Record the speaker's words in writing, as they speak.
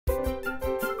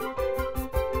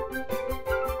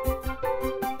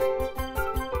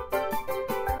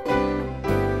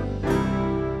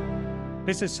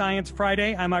This is Science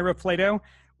Friday. I'm Ira Flato.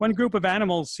 One group of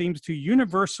animals seems to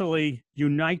universally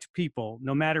unite people,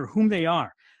 no matter whom they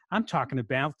are. I'm talking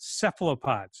about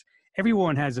cephalopods.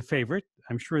 Everyone has a favorite.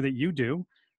 I'm sure that you do.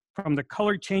 From the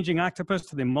color-changing octopus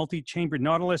to the multi-chambered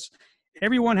nautilus,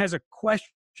 everyone has a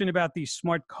question about these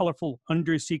smart, colorful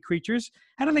undersea creatures.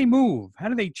 How do they move? How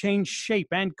do they change shape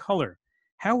and color?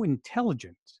 How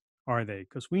intelligent are they?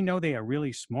 Because we know they are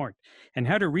really smart. And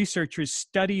how do researchers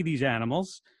study these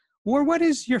animals? Or what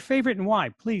is your favorite and why?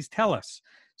 Please tell us.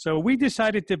 So we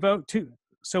decided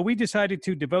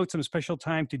to devote some special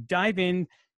time to dive in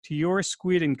to your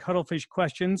squid and cuttlefish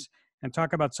questions and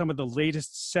talk about some of the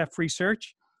latest Ceph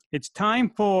research. It's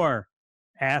time for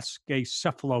Ask a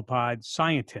Cephalopod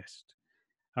Scientist.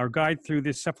 Our guide through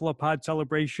this cephalopod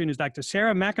celebration is Dr.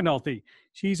 Sarah McAnulty.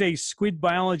 She's a squid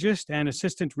biologist and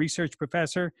assistant research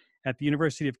professor at the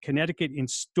University of Connecticut in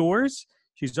Storrs.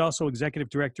 She's also executive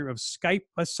director of Skype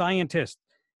a Scientist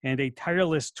and a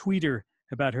tireless tweeter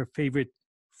about her favorite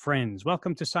friends.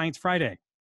 Welcome to Science Friday.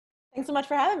 Thanks so much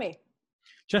for having me.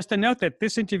 Just a note that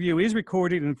this interview is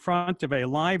recorded in front of a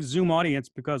live Zoom audience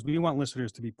because we want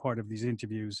listeners to be part of these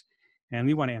interviews and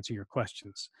we want to answer your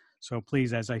questions. So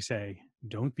please, as I say,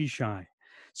 don't be shy.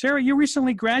 Sarah, you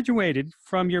recently graduated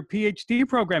from your PhD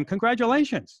program.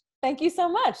 Congratulations. Thank you so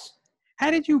much. How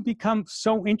did you become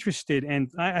so interested and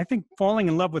I think falling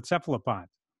in love with cephalopods?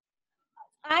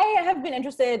 I have been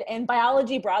interested in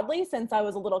biology broadly since I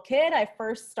was a little kid. I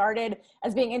first started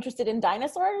as being interested in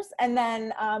dinosaurs, and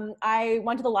then I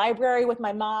went to the library with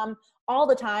my mom all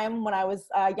the time when I was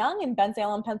young in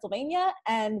Bensalem, Pennsylvania.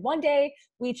 And one day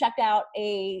we checked out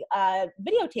a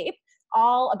videotape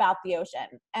all about the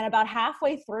ocean. And about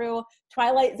halfway through,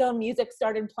 Twilight Zone music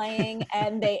started playing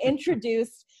and they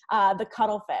introduced the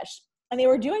cuttlefish. And they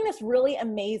were doing this really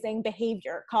amazing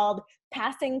behavior called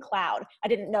passing cloud. I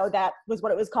didn't know that was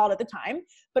what it was called at the time,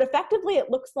 but effectively it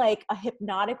looks like a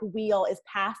hypnotic wheel is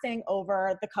passing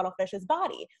over the cuttlefish's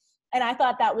body. And I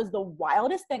thought that was the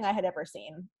wildest thing I had ever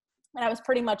seen. And I was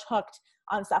pretty much hooked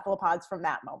on cephalopods from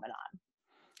that moment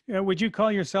on. Would you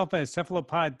call yourself a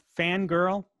cephalopod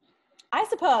fangirl? I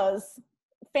suppose.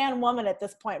 Fan woman at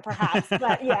this point, perhaps,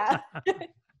 but yeah.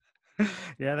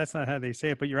 Yeah, that's not how they say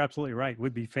it, but you're absolutely right.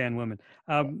 Would be fan woman.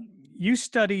 You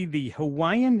study the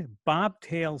Hawaiian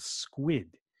bobtail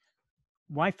squid.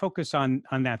 Why focus on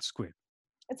that squid?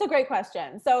 It's a great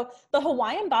question. So the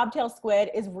Hawaiian bobtail squid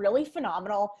is really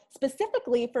phenomenal,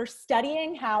 specifically for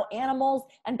studying how animals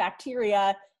and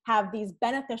bacteria have these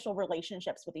beneficial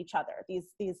relationships with each other, these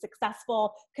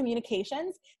successful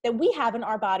communications that we have in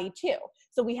our body too.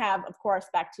 So we have, of course,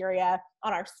 bacteria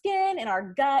on our skin, in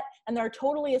our gut, and they're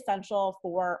totally essential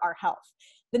for our health.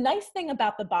 The nice thing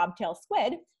about the bobtail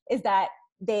squid is that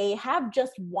they have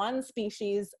just one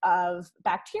species of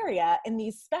bacteria in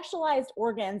these specialized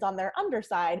organs on their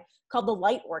underside called the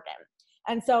light organ.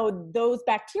 And so those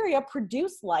bacteria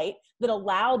produce light that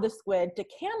allow the squid to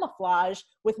camouflage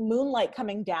with moonlight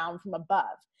coming down from above.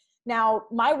 Now,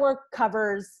 my work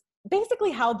covers basically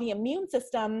how the immune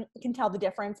system can tell the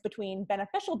difference between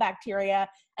beneficial bacteria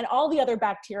and all the other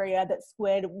bacteria that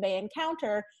squid may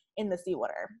encounter in the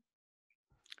seawater.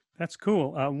 That's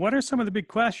cool. What are some of the big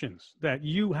questions that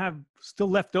you have still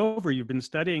left over? You've been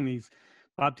studying these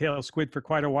bobtail squid for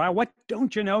quite a while. What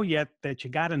don't you know yet that you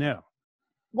got to know?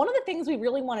 One of the things we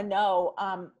really want to know,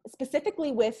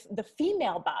 specifically with the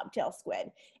female bobtail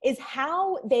squid, is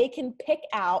how they can pick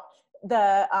out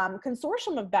the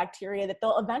consortium of bacteria that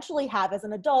they'll eventually have as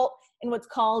an adult in what's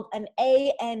called an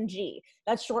ANG.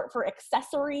 That's short for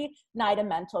accessory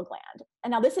nidamental gland.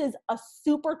 And now this is a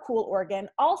super cool organ,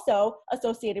 also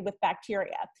associated with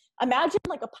bacteria. Imagine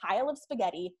like a pile of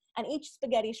spaghetti, and each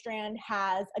spaghetti strand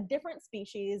has a different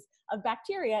species of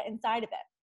bacteria inside of it.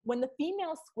 When the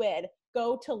female squid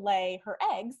go to lay her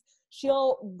eggs,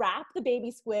 she'll wrap the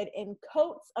baby squid in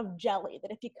coats of jelly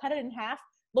that if you cut it in half,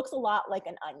 looks a lot like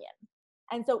an onion.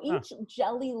 And so each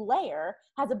jelly layer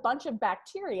has a bunch of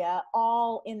bacteria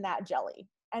all in that jelly.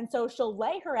 And so she'll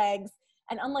lay her eggs,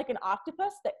 and unlike an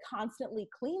octopus that constantly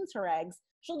cleans her eggs,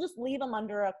 she'll just leave them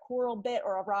under a coral bit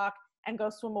or a rock and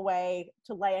go swim away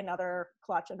to lay another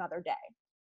clutch another day.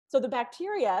 So the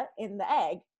bacteria in the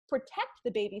egg protect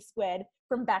the baby squid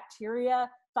from bacteria,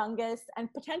 fungus,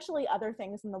 and potentially other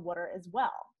things in the water as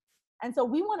well. And so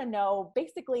we want to know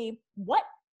basically what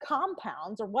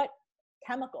compounds or what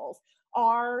chemicals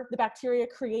are the bacteria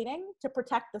creating to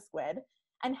protect the squid,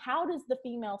 and how does the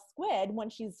female squid, when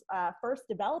she's first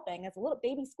developing as a little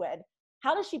baby squid,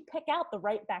 how does she pick out the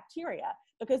right bacteria?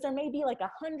 Because there may be like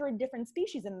 100 different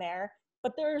species in there,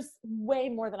 but there's way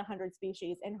more than 100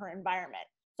 species in her environment.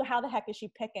 So how the heck is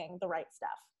she picking the right stuff?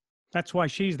 That's why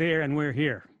she's there and we're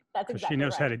here. That's Because exactly she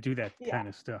knows right. how to do that Yeah. kind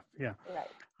of stuff. Yeah.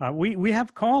 Right. We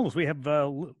have calls. We have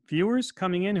viewers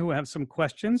coming in who have some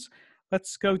questions.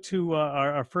 Let's go to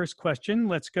our first question.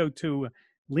 Let's go to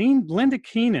Linda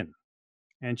Keenan.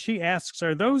 And she asks,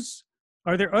 are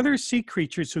there other sea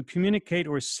creatures who communicate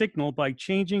or signal by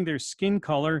changing their skin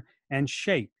color and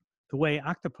shape the way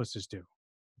octopuses do?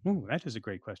 Ooh, that is a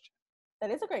great question.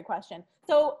 That is a great question.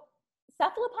 So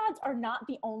cephalopods are not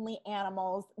the only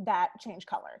animals that change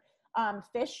color.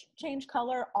 Fish change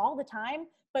color all the time,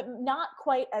 but not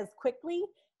quite as quickly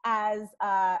as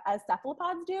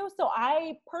cephalopods do. So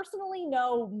I personally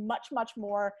know much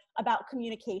more about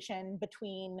communication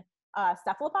between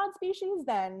cephalopod species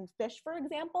than fish, for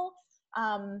example.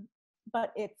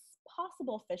 But it's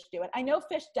possible fish do it. I know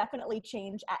fish definitely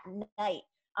change at night.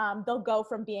 They'll go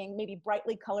from being maybe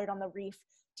brightly colored on the reef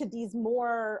to these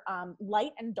more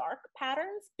light and dark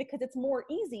patterns, because it's more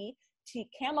easy to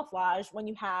camouflage when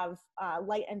you have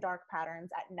light and dark patterns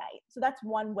at night. So that's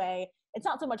one way. It's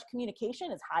not so much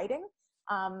communication as hiding,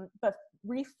 but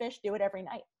reef fish do it every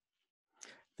night.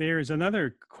 There's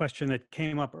another question that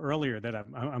came up earlier that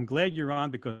I'm glad you're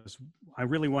on, because I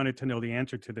really wanted to know the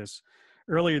answer to this.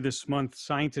 Earlier this month,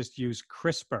 scientists used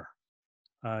CRISPR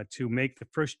to make the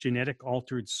first genetic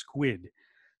altered squid.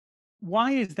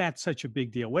 Why is that such a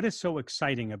big deal? What is so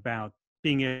exciting about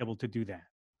being able to do that?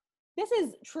 This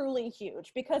is truly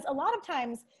huge, because a lot of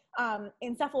times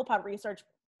in cephalopod research,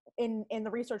 in the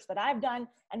research that I've done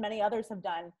and many others have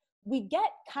done, we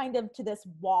get kind of to this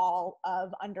wall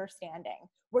of understanding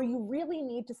where you really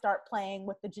need to start playing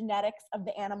with the genetics of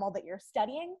the animal that you're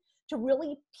studying to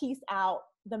really piece out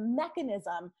the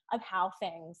mechanism of how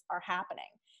things are happening.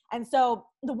 And so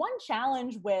the one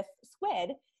challenge with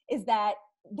squid is that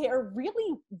they're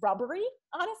really rubbery,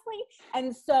 honestly.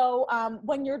 And so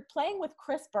when you're playing with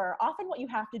CRISPR, often what you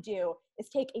have to do is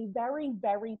take a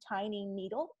very tiny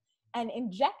needle and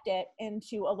inject it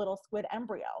into a little squid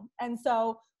embryo. And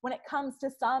so when it comes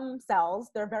to some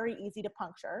cells, they're very easy to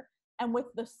puncture. And with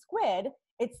the squid,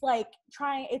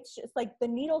 it's just like the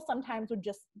needle sometimes would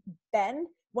just bend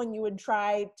when you would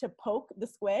try to poke the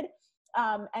squid.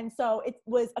 And so it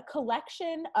was a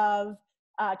collection of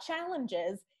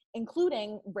challenges,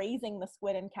 including raising the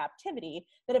squid in captivity,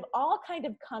 that have all kind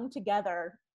of come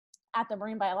together at the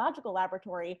Marine Biological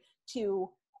Laboratory to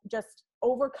just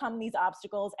overcome these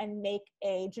obstacles and make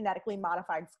a genetically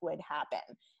modified squid happen.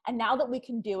 And now that we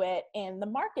can do it in the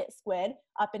market squid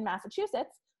up in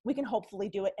Massachusetts, we can hopefully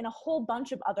do it in a whole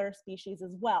bunch of other species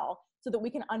as well, so that we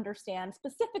can understand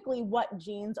specifically what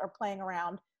genes are playing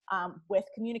around with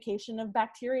communication of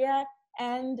bacteria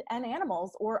and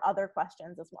animals, or other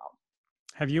questions as well.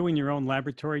 Have you in your own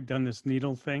laboratory done this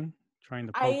needle thing, trying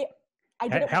to poke? I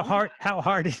did it How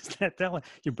hard is that?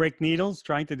 You break needles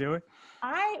trying to do it?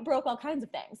 I broke all kinds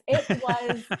of things. It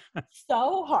was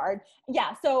so hard.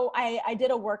 Yeah, so I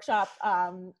did a workshop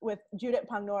with Judith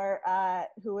Pungnor,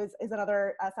 who is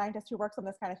another scientist who works on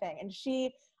this kind of thing. And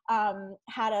she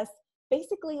had us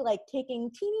basically like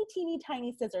taking teeny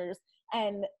tiny scissors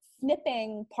and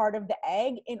snipping part of the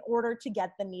egg in order to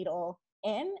get the needle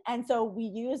in. And so we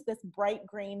used this bright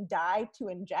green dye to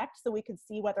inject so we could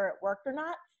see whether it worked or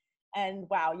not. And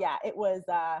wow, yeah, it was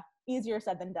easier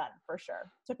said than done, for sure.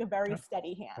 Took a very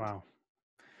steady hand. Wow.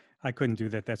 I couldn't do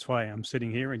that. That's why I'm sitting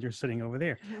here and you're sitting over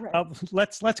there. Right.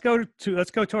 Let's go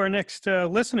to our next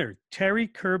listener. Terry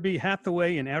Kirby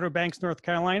Hathaway in Outer Banks, North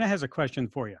Carolina has a question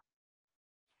for you.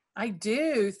 I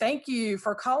do. Thank you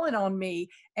for calling on me.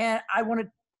 And I want to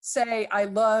say I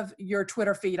love your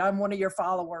Twitter feed. I'm one of your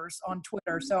followers on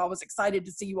Twitter, so I was excited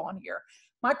to see you on here.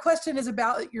 My question is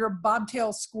about your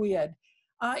bobtail squid.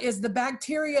 Is the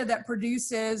bacteria that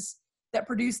produce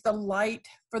the light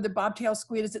for the bobtail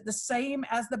squid, is it the same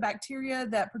as the bacteria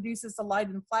that produces the light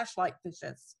in flashlight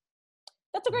fishes?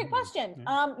 That's a great question.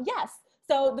 Yes.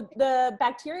 So the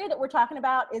bacteria that we're talking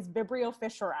about is Vibrio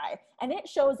fischeri, and it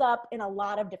shows up in a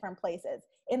lot of different places.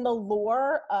 In the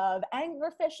lure of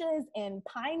anglerfishes, in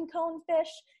pine cone fish,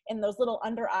 in those little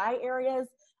under eye areas.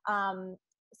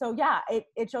 So yeah,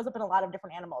 it shows up in a lot of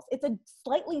different animals. It's a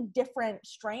slightly different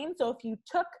strain. So if you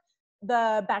took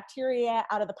the bacteria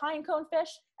out of the pine cone fish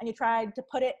and you tried to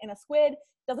put it in a squid, it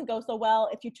doesn't go so well.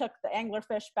 If you took the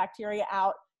anglerfish bacteria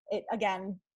out, it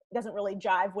again doesn't really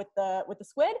jive with the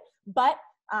squid, but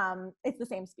it's the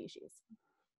same species.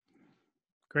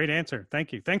 Great answer.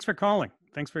 Thank you. Thanks for calling.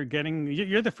 Thanks for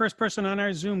you're the first person on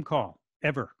our Zoom call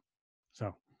ever.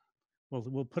 So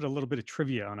we'll put a little bit of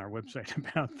trivia on our website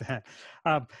about that.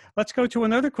 Let's go to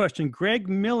another question. Greg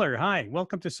Miller. Hi,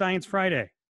 welcome to Science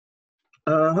Friday.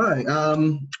 Hi.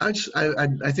 I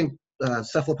think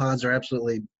cephalopods are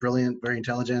absolutely brilliant, very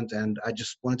intelligent, and I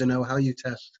just wanted to know how you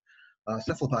test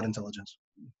cephalopod intelligence.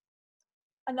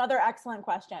 Another excellent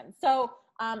question. So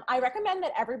I recommend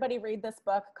that everybody read this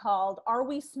book called Are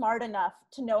We Smart Enough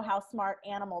to Know How Smart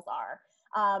Animals Are?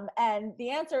 And the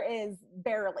answer is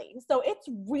barely. So it's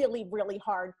really, really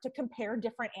hard to compare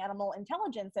different animal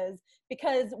intelligences,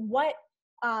 because what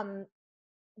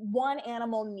one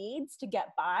animal needs to get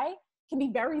by can be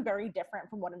very, very different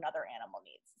from what another animal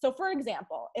needs. So for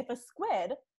example, if a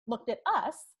squid looked at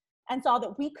us and saw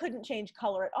that we couldn't change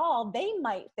color at all, they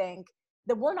might think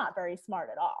that we're not very smart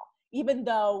at all, even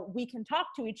though we can talk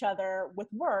to each other with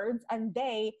words and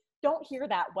they don't hear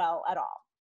that well at all.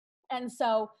 And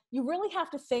so you really have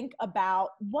to think about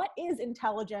what is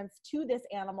intelligence to this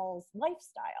animal's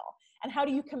lifestyle, and how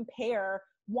do you compare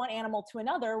one animal to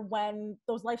another when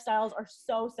those lifestyles are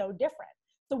so, so different.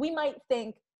 So we might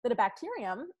think that a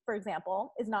bacterium, for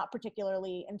example, is not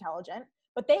particularly intelligent,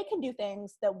 but they can do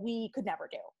things that we could never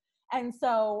do. And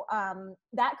so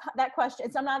that question,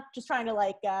 so I'm not just trying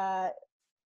to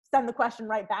send the question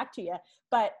right back to you,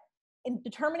 but in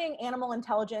determining animal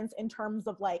intelligence in terms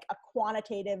of like a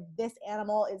quantitative, this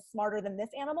animal is smarter than this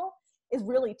animal, is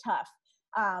really tough.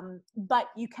 But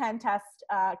you can test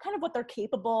kind of what they're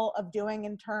capable of doing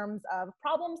in terms of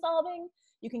problem solving.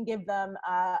 You can give them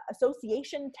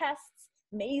association tests,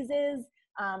 mazes,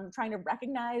 trying to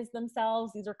recognize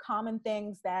themselves. These are common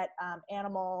things that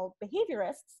animal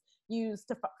behaviorists use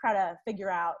to try to figure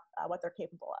out what they're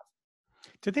capable of.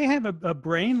 Do they have a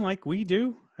brain like we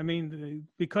do? I mean,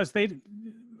 because they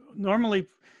normally,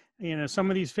 some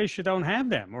of these fish don't have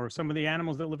them, or some of the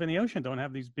animals that live in the ocean don't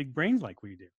have these big brains like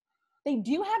we do. They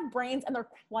do have brains, and they're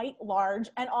quite large.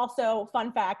 And also,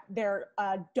 fun fact, they're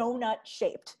donut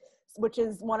shaped, which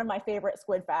is one of my favorite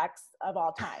squid facts of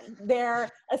all time. Their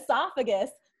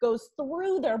esophagus goes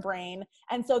through their brain,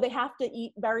 and so they have to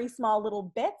eat very small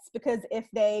little bits, because if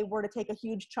they were to take a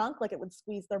huge chunk, like, it would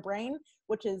squeeze their brain,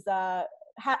 which is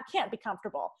can't be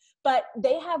comfortable. But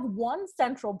they have one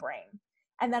central brain,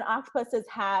 and then octopuses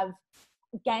have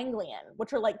ganglion,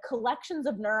 which are like collections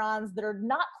of neurons that are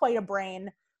not quite a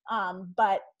brain,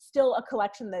 but still a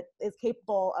collection that is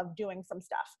capable of doing some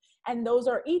stuff. And those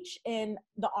are each in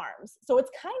the arms. So it's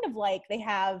kind of like they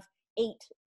have 8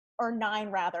 or 9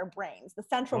 rather brains, the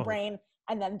central brain,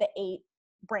 and then the 8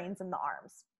 brains in the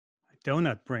arms. A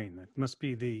donut brain. That must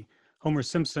be the Homer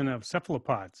Simpson of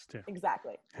cephalopods to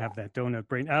exactly have that donut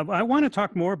brain. I want to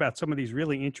talk more about some of these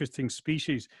really interesting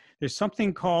species. There's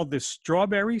something called the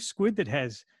strawberry squid that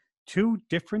has 2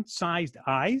 different sized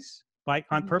eyes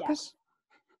on purpose.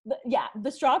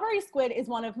 The strawberry squid is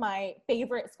one of my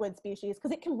favorite squid species,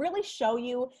 because it can really show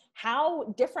you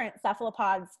how different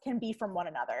cephalopods can be from one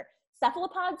another.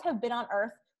 Cephalopods have been on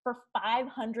Earth for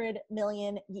 500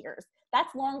 million years.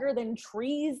 That's longer than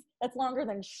trees. That's longer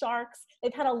than sharks.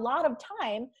 They've had a lot of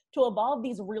time to evolve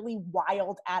these really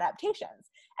wild adaptations.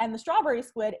 And the strawberry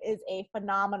squid is a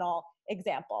phenomenal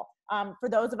example. For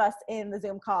those of us in the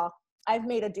Zoom call, I've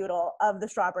made a doodle of the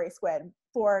strawberry squid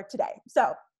for today.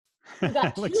 So we've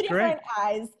got 2 different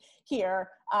eyes here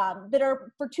that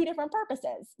are for 2 different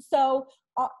purposes. So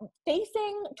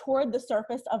facing toward the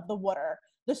surface of the water,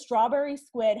 the strawberry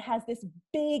squid has this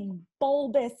big,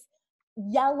 bulbous,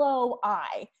 yellow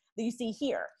eye that you see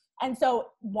here. And so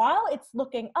while it's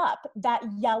looking up, that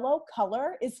yellow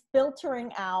color is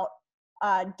filtering out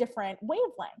different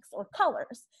wavelengths or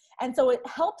colors. And so it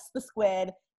helps the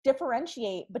squid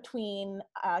differentiate between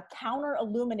counter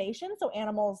illumination, so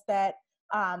animals that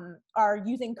are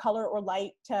using color or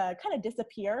light to kind of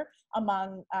disappear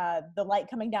among the light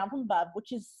coming down from above,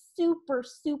 which is super,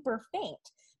 super faint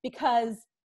because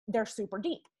they're super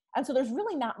deep. And so there's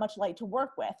really not much light to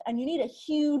work with, and you need a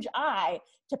huge eye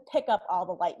to pick up all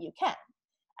the light you can.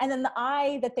 And then the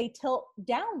eye that they tilt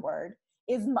downward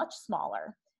is much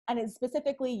smaller, and is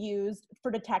specifically used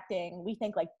for detecting, we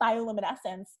think, like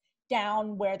bioluminescence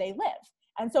down where they live.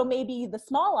 And so maybe the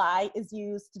small eye is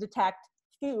used to detect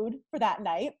food for that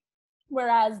night,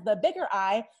 whereas the bigger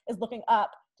eye is looking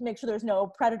up to make sure there's no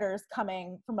predators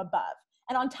coming from above.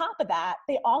 And on top of that,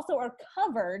 they also are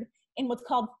covered in what's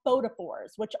called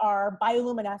photophores, which are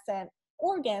bioluminescent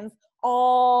organs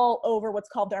all over what's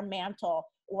called their mantle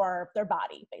or their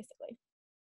body, basically.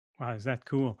 Wow, is that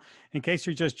cool? In case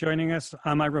you're just joining us,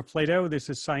 I'm Ira Flato. This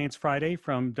is Science Friday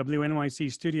from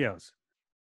WNYC Studios.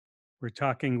 We're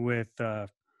talking with Dr.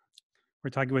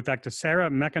 Sarah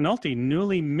McAnulty,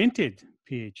 newly minted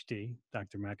PhD.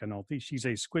 Dr. McAnulty. She's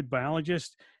a squid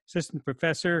biologist, assistant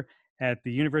professor at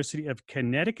the University of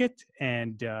Connecticut,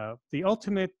 and the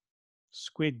ultimate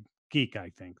squid geek,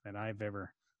 I think, that I've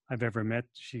ever met.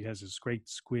 She has this great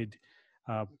squid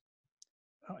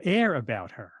air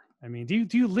about her? I mean, do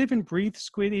you live and breathe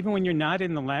squid even when you're not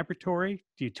in the laboratory?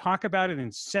 Do you talk about it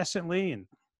incessantly and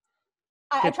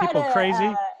I get try people to,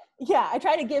 crazy? yeah, I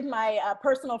try to give my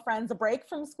personal friends a break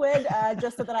from squid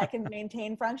just so that I can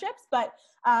maintain friendships. But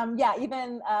yeah,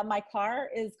 even my car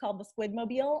is called the Squid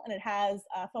Mobile, and it has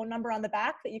a phone number on the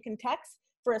back that you can text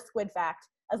for a squid fact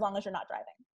as long as you're not driving.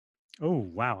 Oh,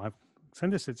 wow.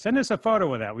 Send us a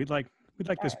photo of that. We'd like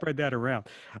to right. spread that around.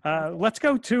 Sounds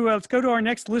good. Let's go to our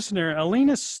next listener,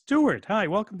 Alina Stewart. Hi,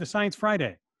 welcome to Science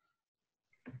Friday.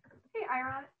 Hey,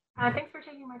 Iron. Thanks for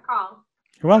taking my call.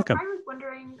 You're welcome. I was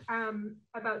wondering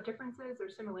about differences or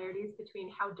similarities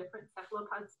between how different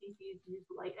cephalopod species use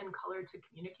light and color to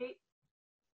communicate.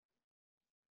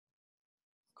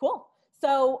 Cool.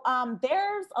 So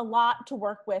there's a lot to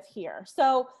work with here.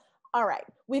 So, all right,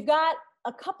 we've got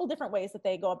a couple different ways that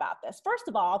they go about this. First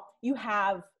of all, you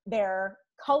have their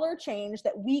color change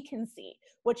that we can see,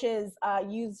 which is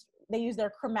they use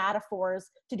their chromatophores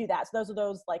to do that. So those are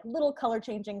those like little color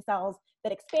changing cells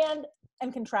that expand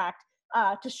and contract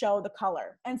to show the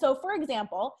color. And so, for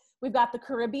example, we've got the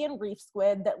Caribbean reef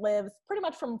squid that lives pretty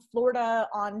much from Florida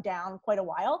on down quite a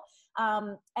while.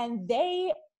 And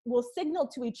they will signal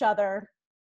to each other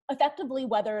effectively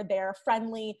whether they're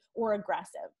friendly or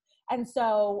aggressive. And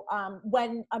so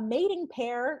when a mating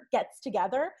pair gets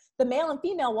together, the male and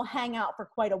female will hang out for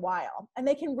quite a while, and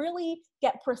they can really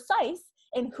get precise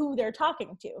in who they're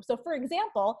talking to. So for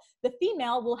example, the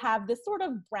female will have this sort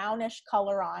of brownish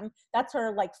color on, that's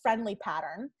her like friendly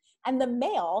pattern, and the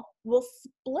male will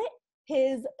split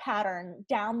his pattern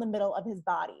down the middle of his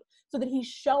body so that he's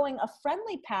showing a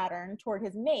friendly pattern toward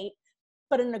his mate,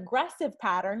 but an aggressive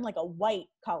pattern, like a white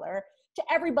color, to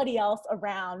everybody else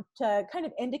around to kind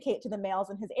of indicate to the males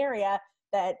in his area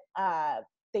that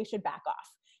they should back off.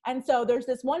 And so there's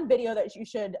this one video that you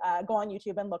should go on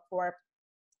YouTube and look for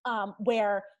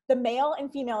where the male and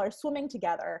female are swimming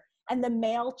together, and the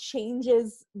male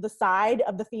changes the side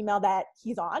of the female that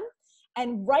he's on.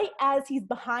 And right as he's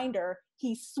behind her,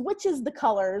 he switches the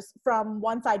colors from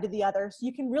one side to the other. So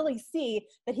you can really see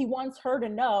that he wants her to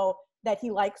know that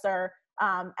he likes her,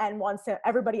 and wants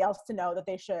everybody else to know that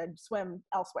they should swim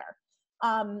elsewhere.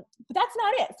 But that's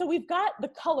not it. So we've got the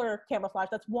color camouflage,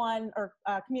 that's one, or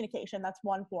communication, that's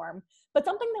one form. But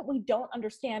something that we don't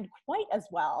understand quite as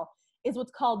well is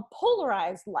what's called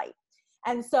polarized light.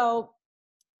 And so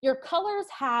your colors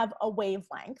have a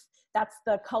wavelength, that's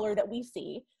the color that we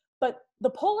see, but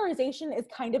the polarization is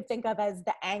kind of think of as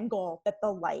the angle that the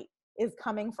light is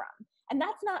coming from. And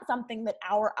that's not something that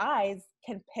our eyes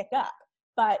can pick up.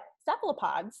 But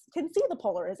cephalopods can see the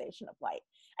polarization of light,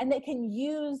 and they can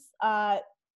use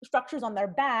structures on their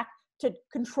back to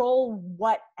control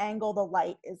what angle the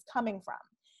light is coming from.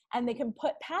 And they can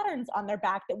put patterns on their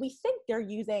back that we think they're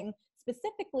using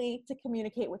specifically to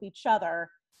communicate with each other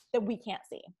that we can't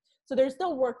see. So there's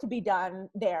still work to be done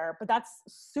there, but that's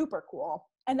super cool.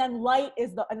 And then light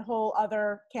is a whole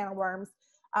other can of worms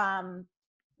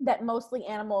that mostly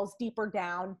animals deeper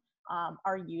down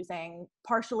are using,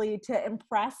 partially to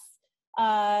impress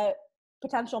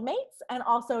potential mates and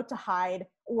also to hide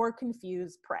or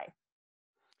confuse prey.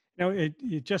 You know,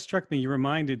 it just struck me, you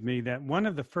reminded me that one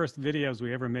of the first videos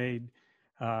we ever made,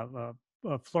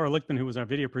 Flora Lichtman, who was our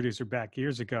video producer back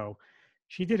years ago,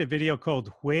 she did a video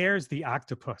called Where's the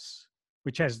Octopus,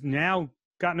 which has now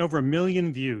gotten over 1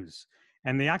 million views.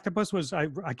 And the octopus was, I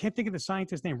can't think of the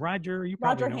scientist's name, Roger, you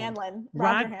probably know. Hanlon.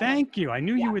 Roger Hanlon. Thank you. I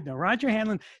knew you would know. Roger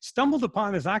Hanlon stumbled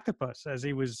upon this octopus as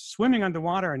he was swimming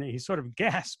underwater, and he sort of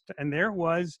gasped. And there it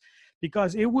was,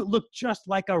 because it would look just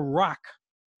like a rock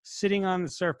sitting on the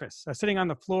surface, sitting on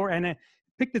the floor, and it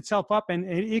picked itself up, and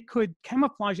it could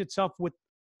camouflage itself with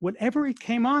whatever it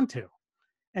came onto.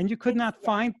 And you could not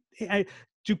find,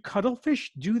 do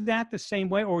cuttlefish do that the same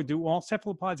way, or do all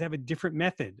cephalopods have a different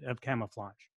method of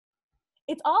camouflage?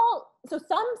 It's all, so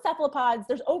some cephalopods,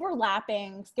 there's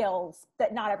overlapping skills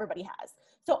that not everybody has.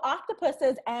 So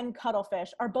octopuses and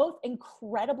cuttlefish are both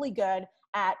incredibly good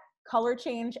at color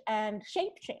change and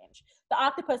shape change. The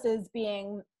octopuses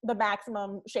being the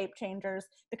maximum shape changers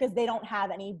because they don't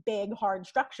have any big hard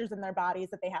structures in their bodies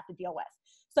that they have to deal with.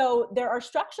 So there are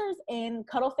structures in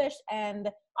cuttlefish and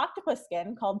octopus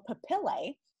skin called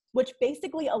papillae, which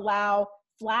basically allow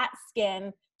flat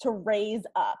skin to raise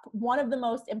up. One of the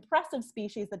most impressive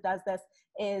species that does this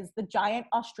is the giant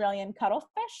Australian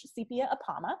cuttlefish, Sepia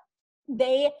apama.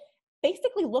 They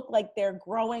basically look like they're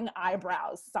growing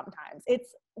eyebrows sometimes.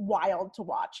 It's wild to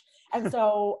watch. And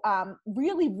so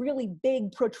really, really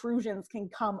big protrusions can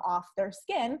come off their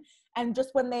skin. And just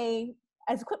when they,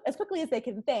 as quickly as they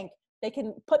can think, they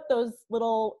can put those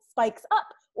little spikes up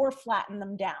or flatten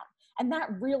them down. And that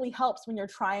really helps when you're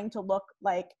trying to look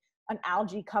like an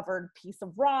algae covered piece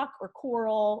of rock or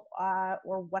coral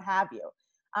or what have you.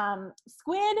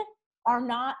 Squid are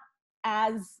not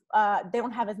as, they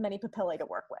don't have as many papillae to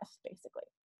work with, basically.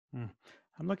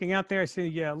 I'm looking out there. I see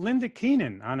Linda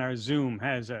Keenan on our Zoom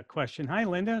has a question. Hi,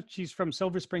 Linda. She's from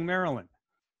Silver Spring, Maryland.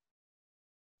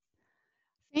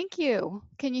 Thank you.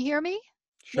 Can you hear me?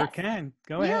 Sure Yes. can.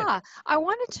 Go ahead. Yeah, I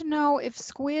wanted to know if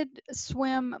squid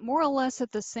swim more or less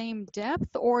at the same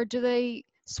depth, or do they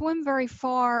swim very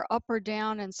far up or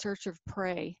down in search of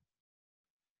prey?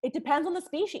 It depends on the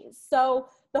species. So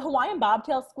the Hawaiian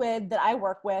bobtail squid that I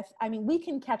work with, I mean, we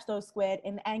can catch those squid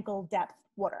in ankle depth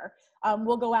water.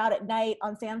 We'll go out at night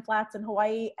on sand flats in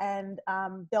Hawaii, and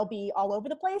they'll be all over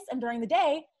the place. And during the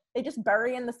day, they just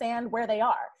bury in the sand where they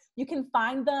are. You can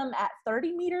find them at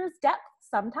 30 meters depth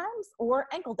sometimes, or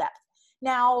ankle depth.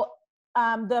 Now,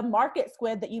 the market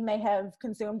squid that you may have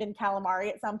consumed in calamari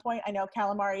at some point, I know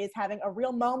calamari is having a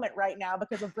real moment right now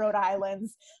because of Rhode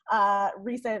Island's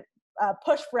recent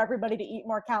push for everybody to eat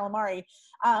more calamari.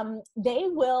 They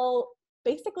will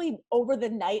basically, over the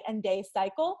night and day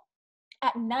cycle,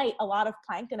 at night, a lot of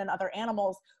plankton and other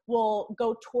animals will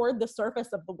go toward the surface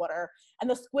of the water, and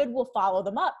the squid will follow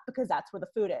them up because that's where the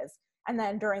food is. And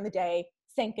then during the day,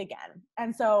 sink again.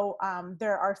 And so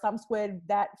there are some squid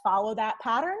that follow that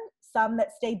pattern, some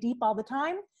that stay deep all the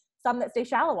time, some that stay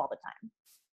shallow all the time.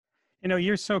 You know,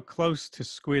 you're so close to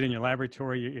squid in your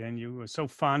laboratory and you were so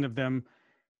fond of them.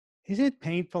 Is it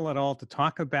painful at all to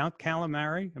talk about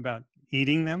calamari, about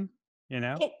eating them, you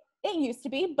know? It used to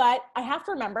be, but I have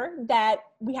to remember that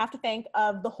we have to think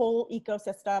of the whole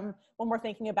ecosystem when we're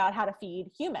thinking about how to feed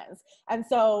humans. And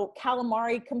so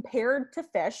calamari compared to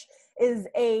fish is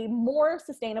a more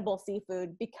sustainable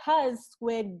seafood because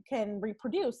squid can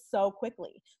reproduce so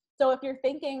quickly. So if you're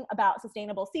thinking about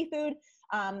sustainable seafood,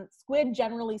 squid,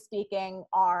 generally speaking,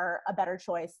 are a better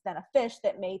choice than a fish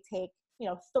that may take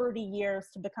 30 years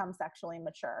to become sexually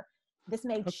mature. This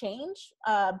may change,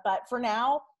 but for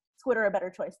now, squid are a better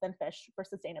choice than fish for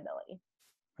sustainability.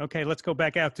 Okay, let's go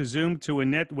back out to Zoom to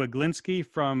Annette Waglinski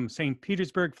from St.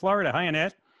 Petersburg, Florida. Hi,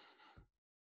 Annette.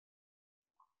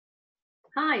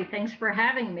 Hi, thanks for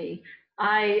having me.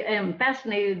 I am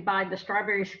fascinated by the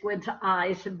strawberry squid's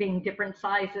eyes being different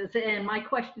sizes. And my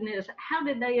question is, how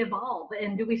did they evolve?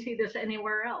 And do we see this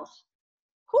anywhere else?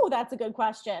 Oh, that's a good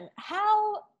question.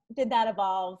 How did that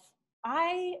evolve?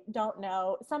 I don't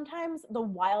know. Sometimes the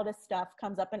wildest stuff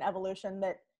comes up in evolution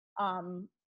that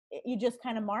you just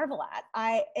kind of marvel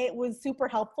at. It was super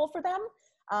helpful for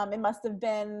them. It must have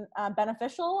been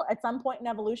beneficial at some point in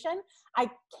evolution. I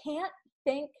can't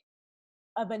think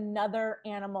of another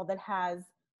animal that has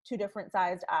two different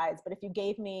sized eyes, but if you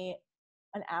gave me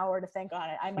an hour to think on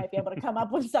it, I might be able to come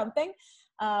up with something.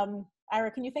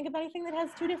 Ira, can you think of anything that has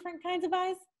two different kinds of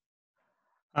eyes?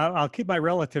 I'll keep my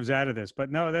relatives out of this, but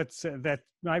no, that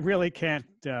I really can't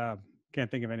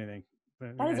think of anything.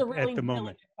 That is a really, at the moment.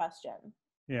 Really good question.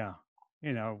 Yeah.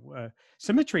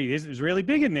 Symmetry is really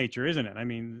big in nature, isn't it? I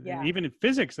mean, Yeah. Even in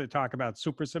physics, they talk about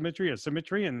supersymmetry,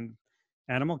 asymmetry, and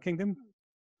animal kingdom.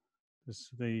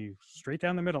 The straight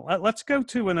down the middle. Let's go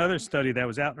to another study that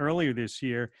was out earlier this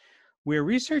year where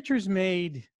researchers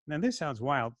made, now this sounds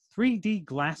wild, 3D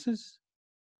glasses.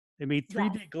 They made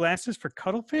 3D glasses for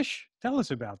cuttlefish. Tell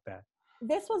us about that.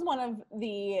 This was one of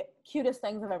the cutest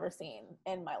things I've ever seen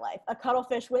in my life. A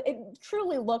cuttlefish, it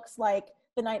truly looks like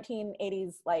the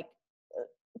 1980s, like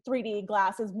 3D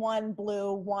glasses, one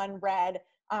blue, one red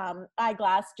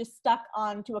eyeglass just stuck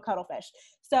onto a cuttlefish.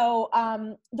 So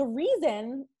the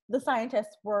reason the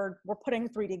scientists were putting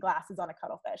 3D glasses on a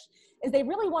cuttlefish is they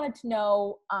really wanted to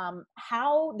know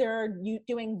how they're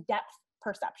doing depth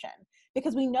perception,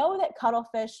 because we know that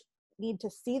cuttlefish need to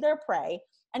see their prey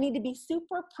and need to be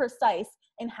super precise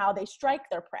in how they strike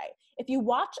their prey. If you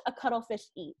watch a cuttlefish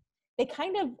eat, they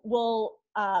kind of will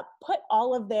put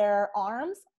all of their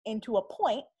arms into a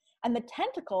point, and the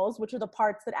tentacles, which are the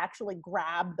parts that actually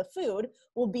grab the food,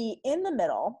 will be in the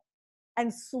middle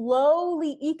and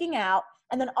slowly eking out,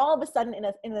 and then all of a sudden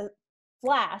in a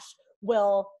flash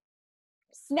will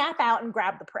snap out and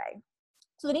grab the prey.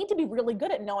 So they need to be really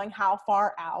good at knowing how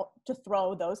far out to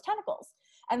throw those tentacles.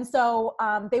 And so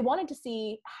they wanted to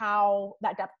see how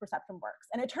that depth perception works.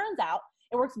 And it turns out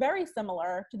it works very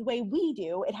similar to the way we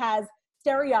do. It has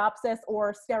stereopsis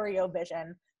or stereo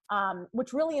vision,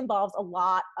 which really involves a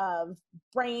lot of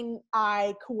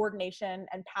brain-eye coordination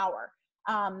and power.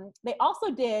 They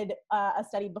also did a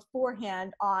study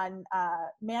beforehand on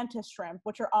mantis shrimp,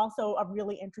 which are also a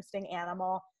really interesting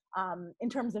animal in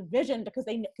terms of vision, because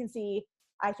they can see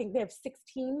I think they have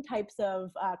 16 types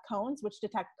of cones which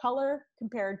detect color.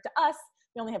 Compared to us,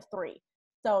 we only have 3.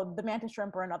 So the mantis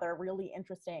shrimp are another really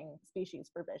interesting species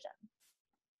for vision.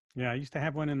 Yeah, I used to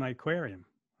have one in my aquarium.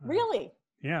 Really?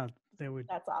 Yeah, they would.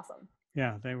 That's awesome.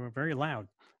 Yeah, they were very loud.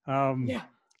 Yeah.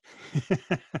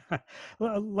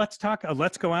 Well, let's talk.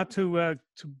 Let's go out to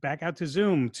back out to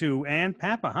Zoom to Ann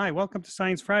Papa. Hi, welcome to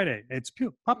Science Friday. It's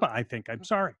Papa, I think. I'm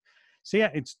sorry. So yeah,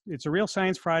 it's a real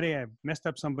Science Friday. I messed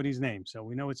up somebody's name, so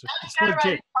we know it's legit.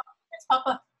 Right. It's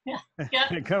Papa. Yeah.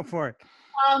 Yeah. Go for it.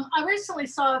 I recently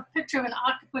saw a picture of an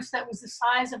octopus that was the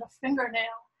size of a fingernail,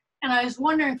 and I was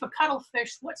wondering for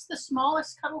cuttlefish, what's the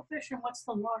smallest cuttlefish and what's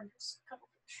the largest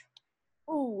cuttlefish?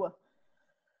 Ooh.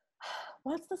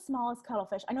 What's the smallest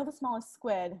cuttlefish? I know the smallest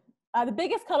squid. The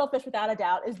biggest cuttlefish, without a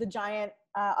doubt, is the giant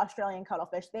Australian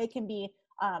cuttlefish. They can be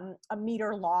 1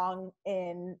 meter long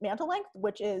in mantle length,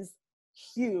 which is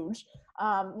huge.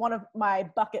 One of my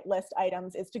bucket list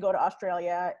items is to go to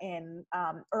Australia in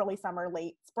early summer,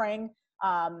 late spring,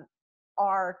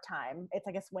 our time. It's,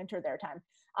 I guess, winter their time,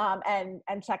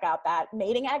 and check out that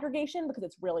mating aggregation because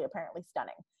it's really apparently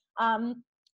stunning.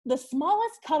 The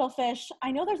smallest cuttlefish, I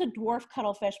know there's a dwarf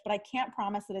cuttlefish, but I can't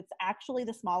promise that it's actually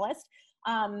the smallest.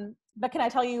 But can I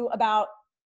tell you about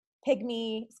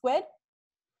pygmy squid?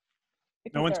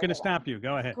 Because no one's going to stop you.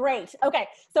 Go ahead. Great. Okay.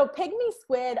 So pygmy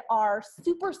squid are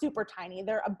super, super tiny.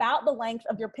 They're about the length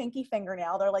of your pinky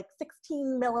fingernail. They're like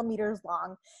 16 millimeters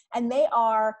long, and they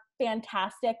are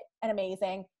fantastic and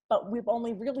amazing. But we've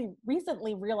only really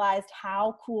recently realized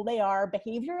how cool they are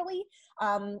behaviorally.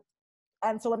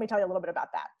 And so let me tell you a little bit about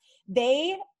that.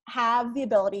 They have the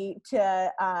ability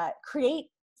to create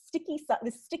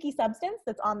this sticky substance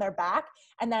that's on their back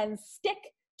and then stick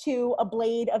to a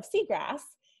blade of seagrass.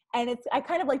 And I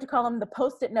kind of like to call them the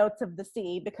Post-it notes of the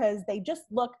sea because they just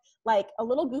look like a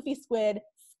little goofy squid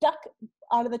stuck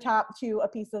out of the top to a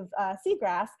piece of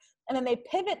seagrass. And then they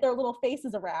pivot their little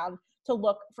faces around to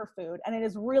look for food. And it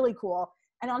is really cool.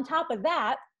 And on top of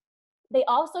that, they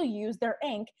also use their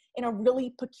ink in a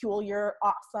really peculiar,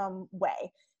 awesome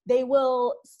way. They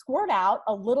will squirt out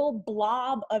a little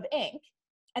blob of ink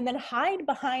and then hide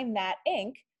behind that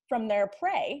ink from their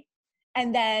prey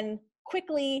and then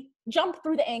quickly jump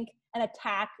through the ink and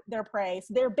attack their prey.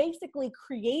 So they're basically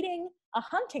creating a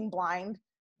hunting blind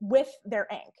with their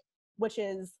ink, which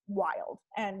is wild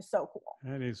and so cool.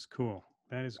 That is cool.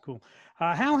 That is cool.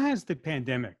 How has the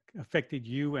pandemic affected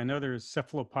you and other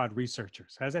cephalopod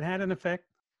researchers? Has it had an effect?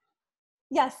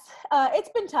 Yes, it's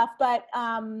been tough, but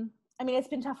I mean, it's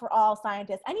been tough for all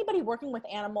scientists. Anybody working with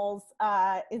animals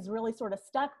is really sort of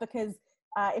stuck because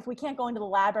if we can't go into the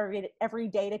lab every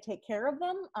day to take care of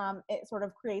them, it sort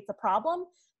of creates a problem.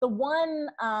 The one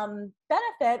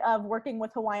benefit of working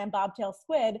with Hawaiian bobtail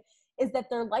squid is that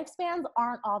their lifespans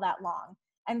aren't all that long.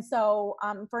 And so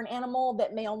for an animal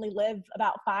that may only live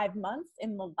about 5 months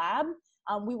in the lab,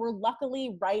 we were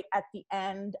luckily right at the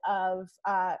end of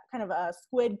kind of a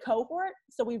squid cohort.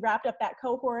 So we wrapped up that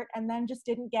cohort and then just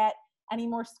didn't get any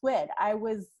more squid. I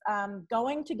was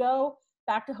going to go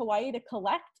back to Hawaii to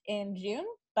collect in June,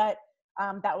 but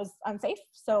that was unsafe,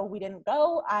 so we didn't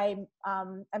go. I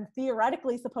am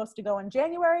theoretically supposed to go in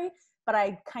January, but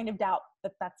I kind of doubt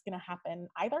that that's going to happen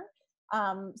either.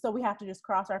 So we have to just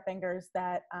cross our fingers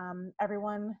that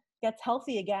everyone gets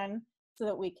healthy again so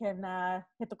that we can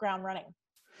hit the ground running.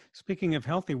 Speaking of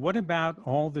healthy, what about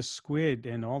all the squid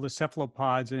and all the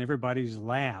cephalopods in everybody's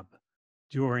lab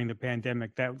during the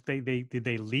pandemic? That did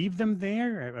they leave them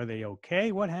there? Are they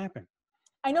okay? What happened?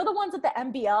 I know the ones at the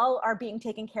MBL are being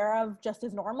taken care of just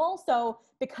as normal. So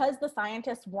because the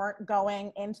scientists weren't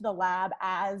going into the lab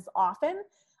as often,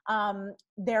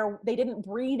 they didn't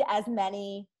breed as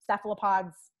many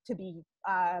cephalopods to be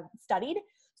studied.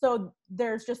 So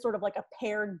there's just sort of like a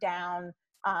pared down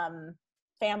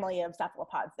family of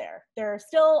cephalopods there. There are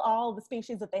still all the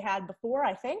species that they had before,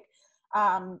 I think,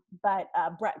 but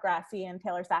Brett Grassi and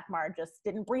Taylor Sackmar just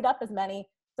didn't breed up as many.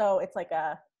 So it's like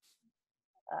a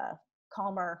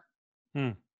calmer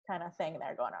kind of thing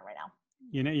there going on right now.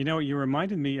 You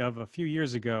reminded me of a few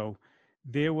years ago,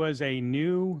 there was a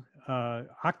new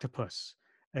octopus,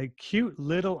 a cute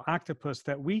little octopus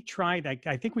that we tried.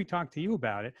 I think we talked to you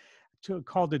about it,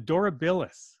 called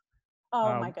Adorabilis.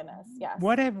 Oh my goodness, yes.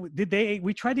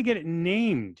 We tried to get it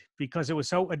named because it was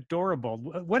so adorable.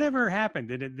 Whatever happened?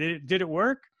 Did it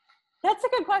work? That's a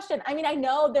good question. I mean, I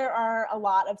know there are a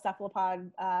lot of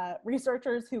cephalopod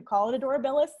researchers who call it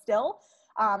Adorabilis still.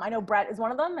 I know Brett is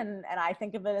one of them, and I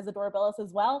think of it as Adorabilis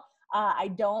as well.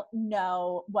 I don't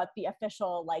know what the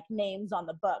official names on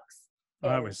the books is.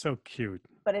 Oh, it was so cute.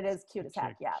 But it is cute as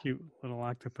heck, yeah. Cute little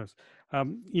octopus.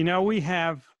 We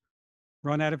have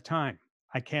run out of time.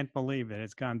 I can't believe it.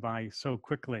 It's gone by so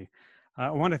quickly. I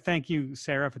want to thank you,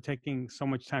 Sarah, for taking so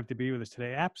much time to be with us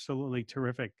today. Absolutely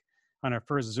terrific on our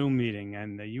first Zoom meeting,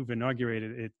 and you've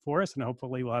inaugurated it for us, and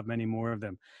hopefully we'll have many more of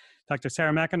them. Dr.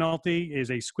 Sarah McAnulty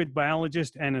is a squid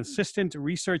biologist and assistant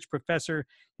research professor,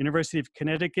 University of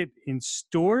Connecticut in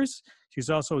Stores. She's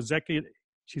also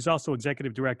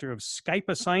executive director of Skype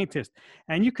a Scientist.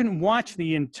 And you can watch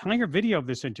the entire video of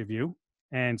this interview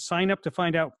and sign up to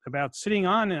find out about sitting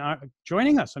on and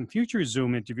joining us on future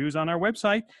Zoom interviews on our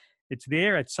website. It's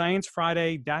there at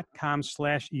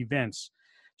sciencefriday.com/events.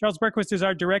 Charles Berquist is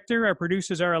our director. Our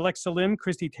producers are Alexa Lim,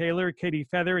 Christy Taylor, Katie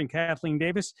Feather, and Kathleen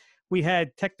Davis. We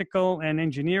had technical and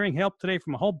engineering help today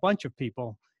from a whole bunch of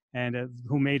people and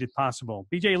who made it possible.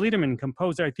 BJ Liederman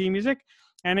composed our theme music.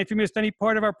 And if you missed any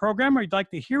part of our program or you'd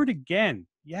like to hear it again,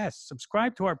 yes,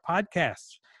 subscribe to our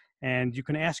podcasts. And you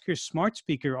can ask your smart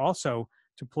speaker also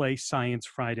to play Science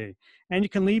Friday. And you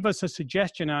can leave us a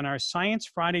suggestion on our Science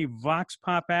Friday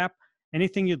VoxPop app,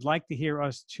 anything you'd like to hear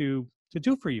us to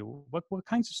do for you. What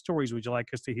kinds of stories would you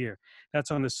like us to hear?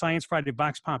 That's on the Science Friday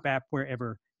VoxPop app,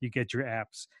 wherever you get your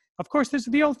apps. Of course, this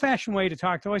is the old-fashioned way to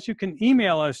talk to us. You can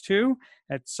email us too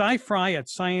at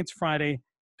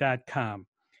scifri@sciencefriday.com.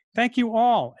 Thank you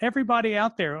all, everybody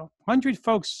out there. 100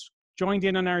 folks joined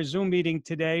in on our Zoom meeting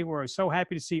today. We're so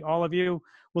happy to see all of you.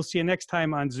 We'll see you next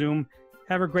time on Zoom.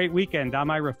 Have a great weekend.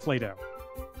 I'm Ira Flato.